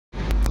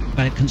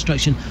about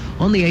construction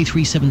on the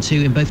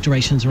A372 in both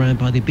directions around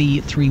by the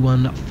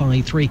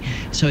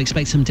B3153. So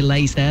expect some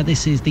delays there.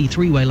 This is the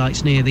three-way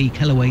lights near the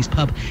Kellaways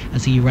pub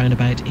as the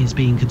roundabout is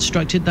being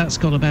constructed. That's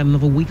got about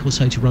another week or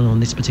so to run on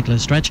this particular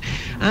stretch.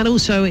 And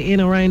also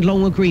in around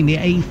Longwell Green, the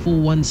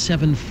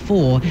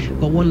A4174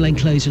 got one lane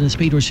closed and a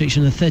speed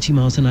restriction of 30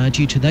 miles an hour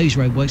due to those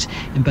roadworks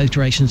in both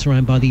directions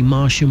around by the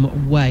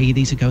Marsham Way.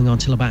 These are going on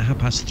till about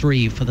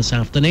 3:30 for this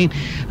afternoon.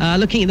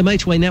 Looking at the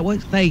motorway network,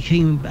 they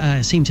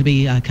seem to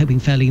be coping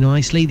fairly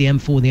nicely. The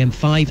M4 and the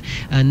M5,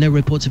 no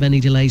reports of any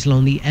delays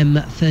along the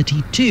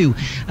M32.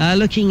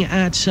 Looking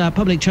at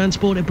public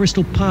transport at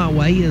Bristol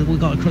Parkway, we've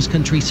got a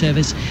cross-country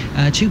service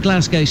to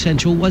Glasgow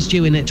Central. Was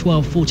due in at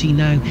 12:40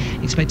 now,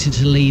 expected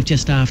to leave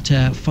just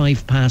after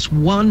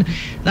 1:05.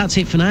 That's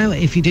it for now.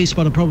 If you do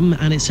spot a problem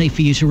and it's safe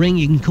for you to ring,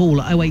 you can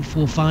call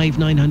 0845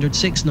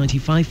 906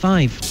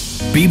 955.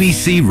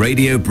 BBC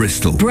Radio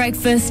Bristol.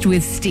 Breakfast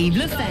with Steve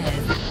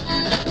Lefebvre.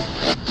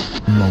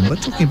 We're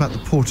talking about the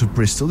Port of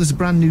Bristol. There's a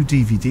brand new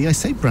DVD. I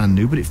say brand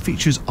new, but it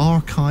features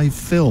archive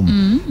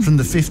film from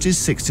the 50s,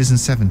 60s and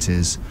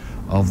 70s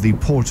of the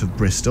Port of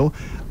Bristol.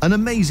 An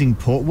amazing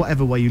port,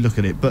 whatever way you look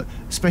at it, but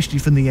especially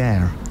from the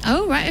air.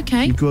 Oh, right,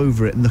 okay. You go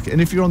over it and look at it.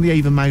 And if you're on the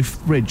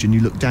Avonmouth Bridge and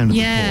you look down at the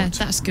port... Yeah,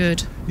 that's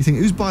good. You think,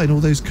 who's buying all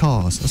those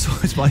cars? That's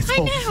always my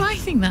thought. I know, I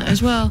think that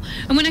as well.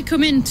 And when I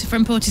come in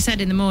from Portishead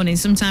in the morning,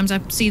 sometimes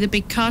I see the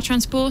big car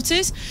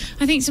transporters.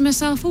 I think to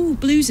myself, oh,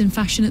 blue's in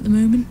fashion at the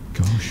moment.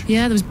 Gosh.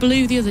 Yeah, there was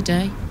blue the other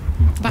day.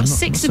 About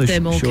six of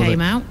them all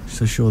came out.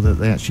 So sure that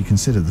they actually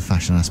consider the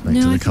fashion aspect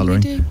of the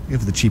colouring. Go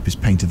for the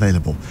cheapest paint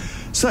available.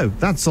 So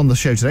that's on the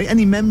show today.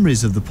 Any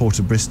memories of the Port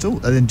of Bristol?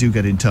 Then do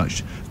get in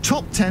touch.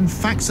 Top 10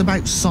 facts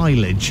about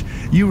silage.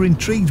 You were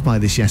intrigued by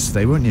this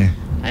yesterday, weren't you?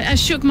 I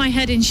shook my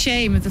head in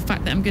shame of the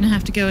fact that I'm going to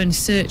have to go and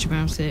search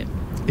about it.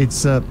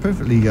 It's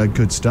perfectly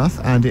good stuff,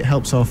 and it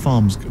helps our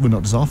farms, well,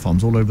 not just our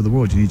farms, all over the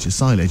world. You need your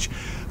silage.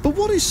 But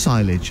what is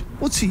silage?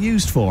 What's it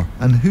used for?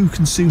 And who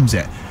consumes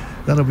it?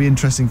 That'll be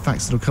interesting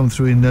facts that'll come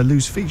through in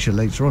Lou's feature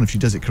later on if she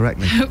does it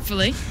correctly.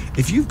 Hopefully.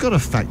 If you've got a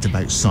fact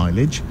about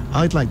silage,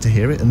 I'd like to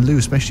hear it, and Lou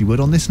especially would,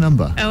 on this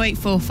number.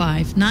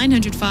 0845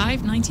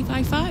 905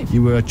 955.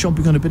 You were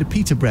chomping on a bit of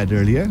pita bread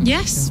earlier.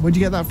 Yes. Where'd you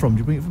get that from? Did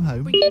you bring it from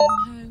home? Bring it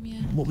from home,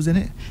 yeah. What was in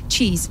it?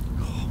 Cheese.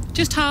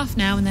 Just half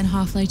now and then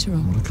half later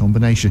on. What a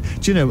combination.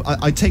 Do you know,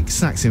 I take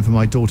snacks in for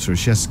my daughter.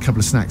 She has a couple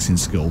of snacks in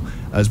school,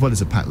 as well as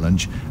a packed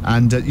lunch.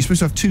 And you're supposed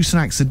to have 2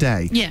 snacks a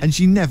day. Yeah. And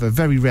she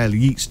very rarely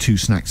eats 2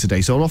 snacks a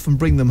day. So I'll often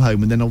bring them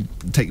home and then I'll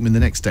take them in the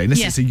next day,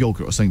 unless it's a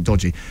yoghurt or something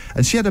dodgy.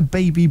 And she had a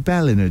Baby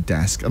Bell in her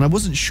desk, and I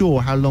wasn't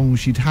sure how long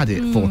she'd had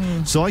it for.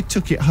 So I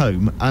took it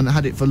home and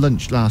had it for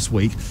lunch last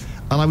week.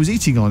 And I was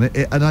eating on it,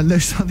 and I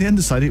noticed on the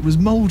underside it was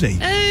mouldy.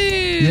 Oh.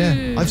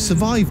 Yeah, I've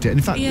survived it. And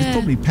in fact, there's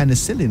probably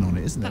penicillin on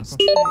it, isn't there? That's It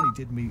really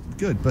did me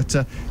good. But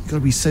you've got to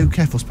be so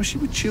careful,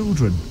 especially with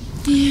children.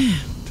 Yeah.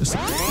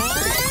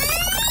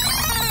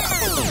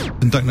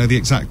 And don't know the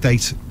exact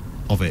date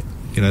of it.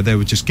 You know, they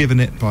were just given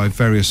it by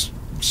various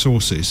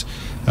sources.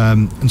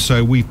 And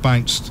so we've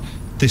bounced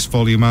this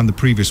volume and the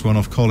previous one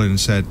off Colin and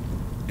said,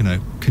 you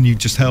know, can you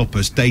just help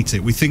us date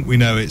it? We think we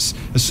know it's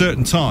a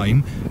certain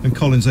time, and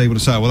Colin's able to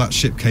say, well, that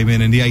ship came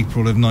in the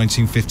April of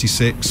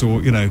 1956,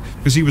 or, you know,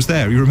 because he was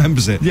there, he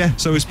remembers it. Yeah,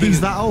 so it's been,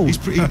 he's that old.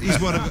 He's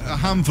one of a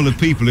handful of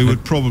people who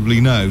would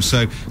probably know.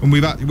 So, and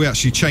we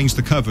actually changed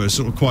the cover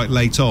sort of quite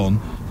late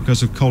on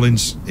because of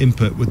Colin's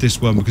input with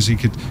this one, because he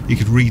could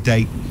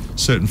redate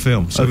certain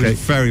films. So it was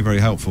very, very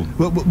helpful.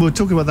 We'll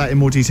talk about that in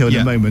more detail in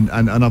a moment,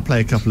 and I'll play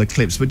a couple of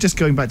clips. But just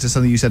going back to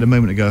something you said a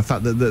moment ago, the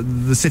fact that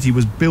the city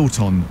was built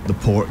on the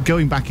port,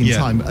 going back in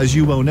time, as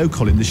you well know,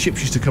 Colin, the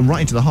ships used to come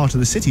right into the heart of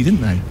the city,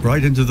 didn't they?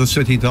 Right into the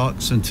city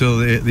docks until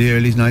the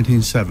early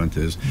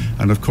 1970s.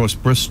 And of course,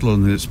 Bristol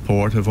and its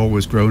port have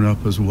always grown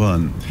up as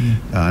one.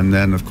 And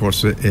then, of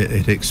course,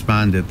 it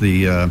expanded.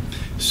 The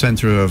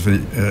centre of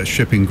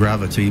shipping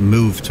gravity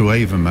moved to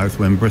Avonmouth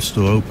when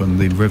Bristol opened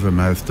the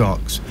Rivermouth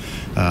docks.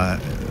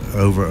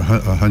 Over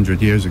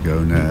 100 years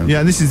ago now. Yeah,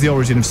 and this is the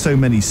origin of so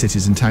many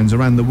cities and towns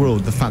around the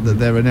world, the fact that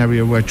they're an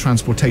area where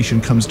transportation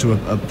comes to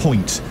a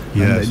point,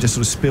 and it just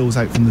sort of spills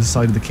out from the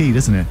side of the quay,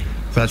 doesn't it?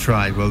 That's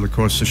right. Well, of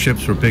course, the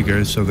ships were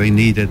bigger, so they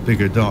needed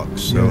bigger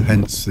docks, so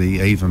hence the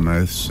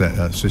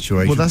Avonmouth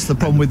situation. Well, that's the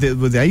problem with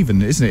the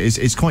Avon, isn't it?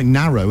 It's quite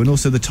narrow, and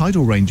also the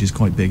tidal range is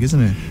quite big,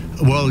 isn't it?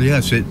 Well,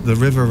 yes, the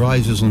river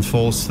rises and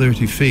falls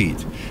 30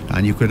 feet,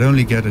 and you could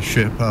only get a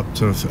ship up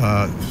to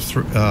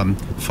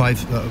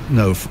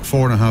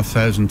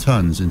 4,500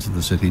 tons into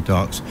the city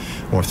docks,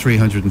 or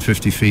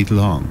 350 feet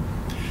long.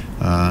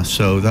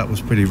 So that was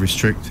pretty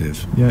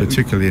restrictive,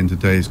 particularly in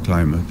today's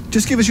climate.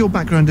 Just give us your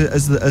background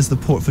as the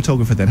port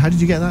photographer then. How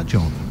did you get that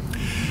job?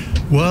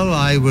 Well,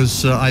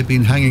 I've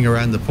been hanging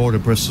around the Port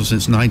of Bristol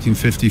since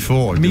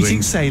 1954.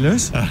 Meeting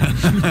sailors?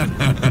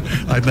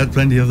 I've met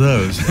plenty of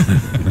those.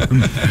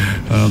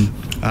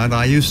 And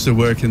I used to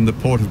work in the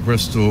Port of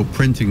Bristol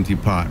printing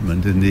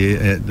department in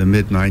the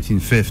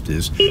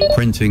mid-1950s,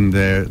 printing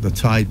the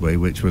Tideway,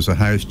 which was a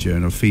house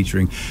journal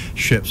featuring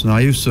ships. And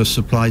I used to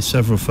supply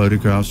several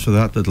photographs for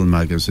that little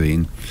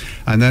magazine.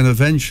 And then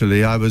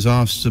eventually I was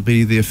asked to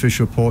be the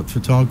official port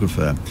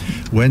photographer.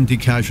 When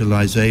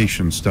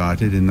decasualisation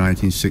started in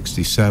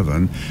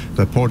 1967,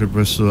 the Port of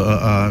Bristol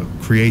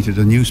created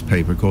a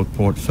newspaper called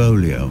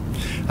Portfolio,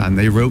 and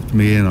they roped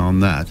me in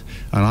on that.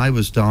 And I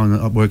was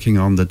down working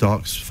on the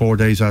docks 4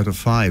 days out of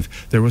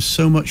 5. There was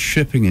so much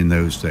shipping in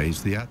those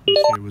days. The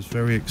atmosphere was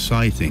very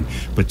exciting,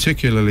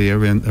 particularly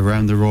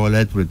around the Royal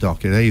Edward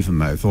Dock at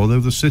Avonmouth, although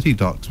the City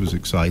Docks was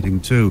exciting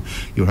too.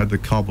 You had the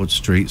cobbled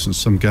streets and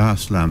some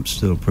gas lamps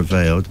still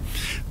prevailed.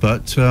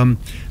 But and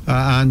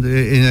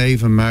in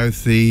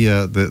Avonmouth,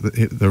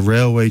 the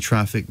railway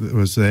traffic that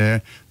was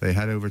there, they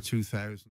had over 2,000.